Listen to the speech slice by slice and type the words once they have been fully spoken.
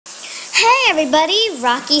Hey everybody,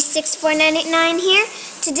 Rocky64989 here.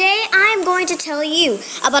 Today I'm going to tell you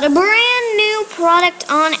about a brand new product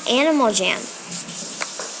on Animal Jam.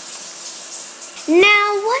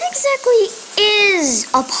 Now, what exactly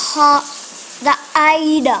is the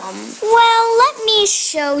item? Well, let me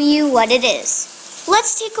show you what it is.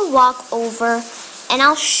 Let's take a walk over and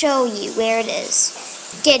I'll show you where it is.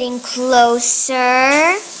 Getting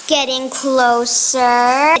closer, getting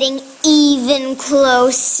closer, getting even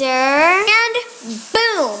closer, and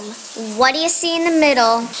boom! What do you see in the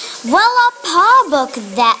middle? Well, a PawBook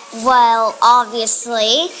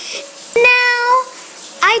obviously. Now,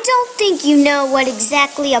 I don't think you know what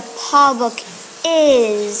exactly a PawBook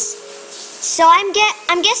is. So I'm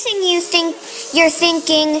guessing you're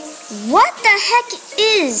thinking, what the heck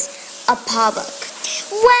is a PawBook?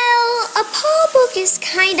 Well, a PawBook is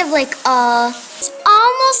kind of like it's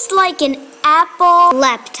almost like an Apple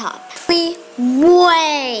laptop.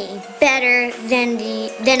 Way better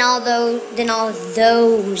than all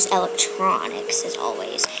those electronics, as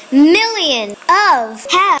always. Millions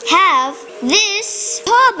have this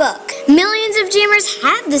PawBook. Millions of jammers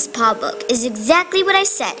have this PawBook, is exactly what I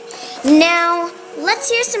said. Now, let's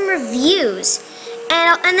hear some reviews.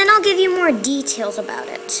 And then I'll give you more details about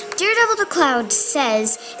it. Daredevil the Cloud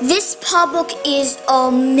says, this PawBook is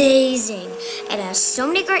amazing. It has so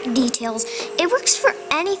many great details. It works for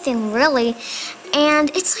anything, really. And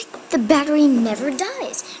it's like the battery never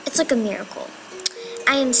dies. It's like a miracle.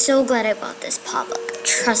 I am so glad I bought this PawBook.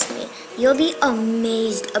 Trust me, you'll be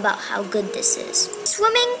amazed about how good this is.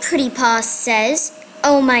 Swimming Pretty Paw says,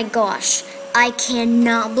 oh my gosh. I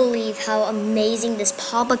cannot believe how amazing this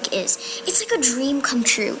PawBook is. It's like a dream come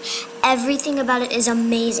true. Everything about it is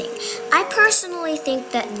amazing. I personally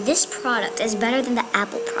think that this product is better than the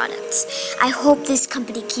Apple products. I hope this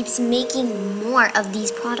company keeps making more of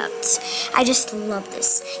these products. I just love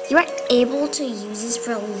this. You are able to use this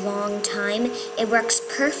for a long time. It works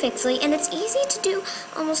perfectly, and it's easy to do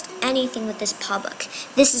almost anything with this PawBook.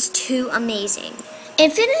 This is too amazing.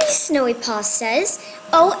 Infinity Snowy Paw says,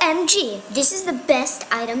 OMG, this is the best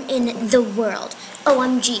item in the world.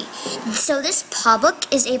 OMG. So this PawBook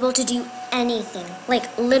is able to do anything, like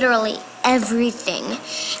literally everything.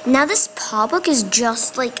 Now this PawBook is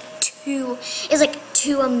just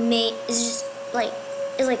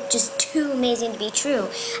too amazing to be true.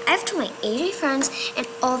 I have told my AJ friends and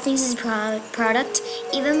all things is product,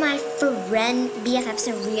 even my friend BFFs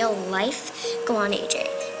in real life go on AJ.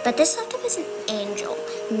 But this laptop is an angel.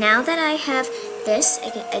 Now that I have this, I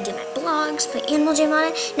do my blogs, put Animal Jam on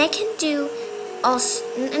it, and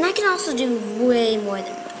I can also do way more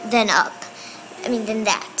than that.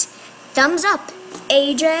 Thumbs up,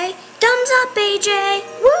 AJ. Thumbs up, AJ.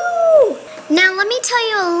 Woo! Now let me tell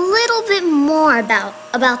you a little bit more about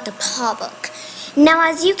the PawBook. Now,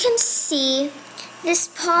 as you can see, this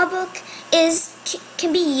PawBook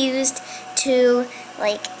can be used to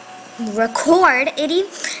record it,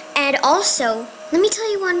 and also let me tell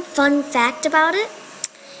you one fun fact about it.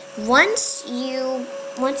 Once you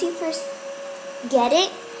first get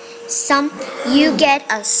it, you get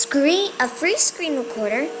a free screen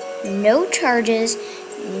recorder, no charges,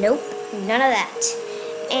 nope, none of that.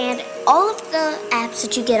 And all of the apps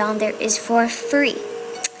that you get on there is for free.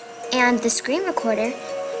 And the screen recorder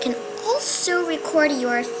can also record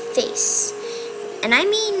your face. And I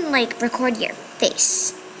mean record your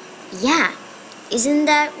face. Yeah, isn't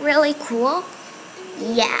that really cool?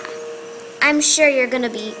 Yeah, I'm sure you're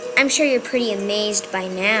pretty amazed by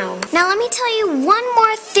now. Now let me tell you one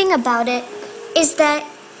more thing about it, is that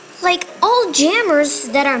all jammers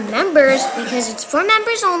that are members, because it's for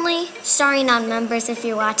members only, sorry non-members if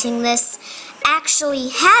you're watching this, actually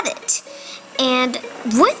have it. And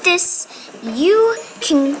with this, you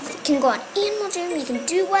can go on Animal Jam, you can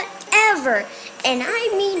do whatever, and I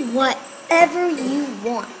mean whatever you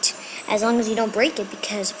want. As long as you don't break it,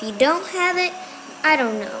 because if you don't have it, I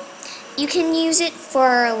don't know. You can use it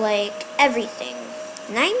for everything.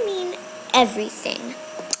 And I mean everything.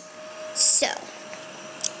 So,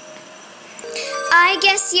 I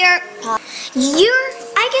guess you're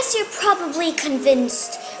probably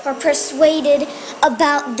convinced or persuaded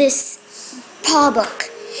about this PawBook.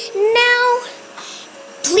 Now,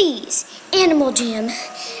 please, Animal Jam,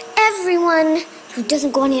 everyone who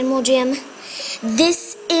doesn't go on Animal Jam,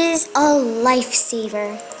 this is a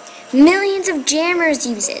lifesaver. Millions of jammers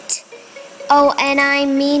use it. Oh, and I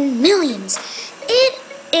mean millions. It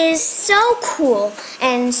is so cool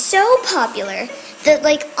and so popular that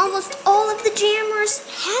almost all of the jammers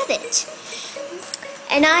have it.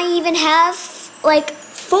 And I even have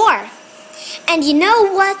 4. And you know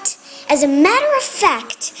what? As a matter of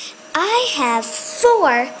fact, I have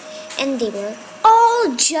 4 and they were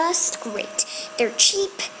all just great. They're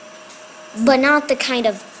cheap, but not the kind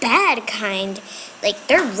of bad kind. Like,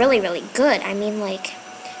 they're really, really good. I mean, like,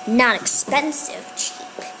 not expensive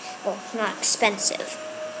cheap. Well, not expensive.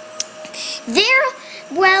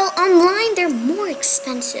 Well, online they're more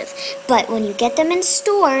expensive, but when you get them in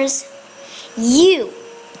stores, you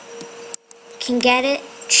can get it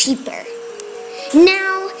cheaper.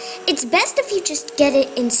 Now, it's best if you just get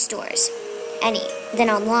it in stores than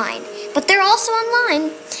online, but they're also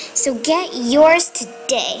online, so get yours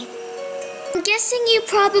today. I'm guessing you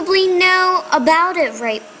probably know about it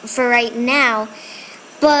for right now,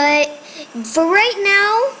 but for right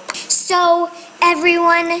now, so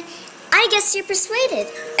everyone, I guess you're persuaded,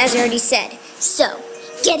 as I already said. So,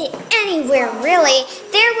 get it anywhere, really.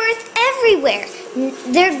 They're worth everywhere.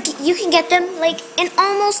 You can get them, like, in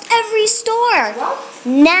almost every store.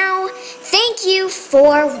 Now, thank you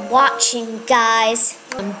for watching, guys.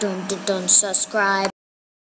 Subscribe.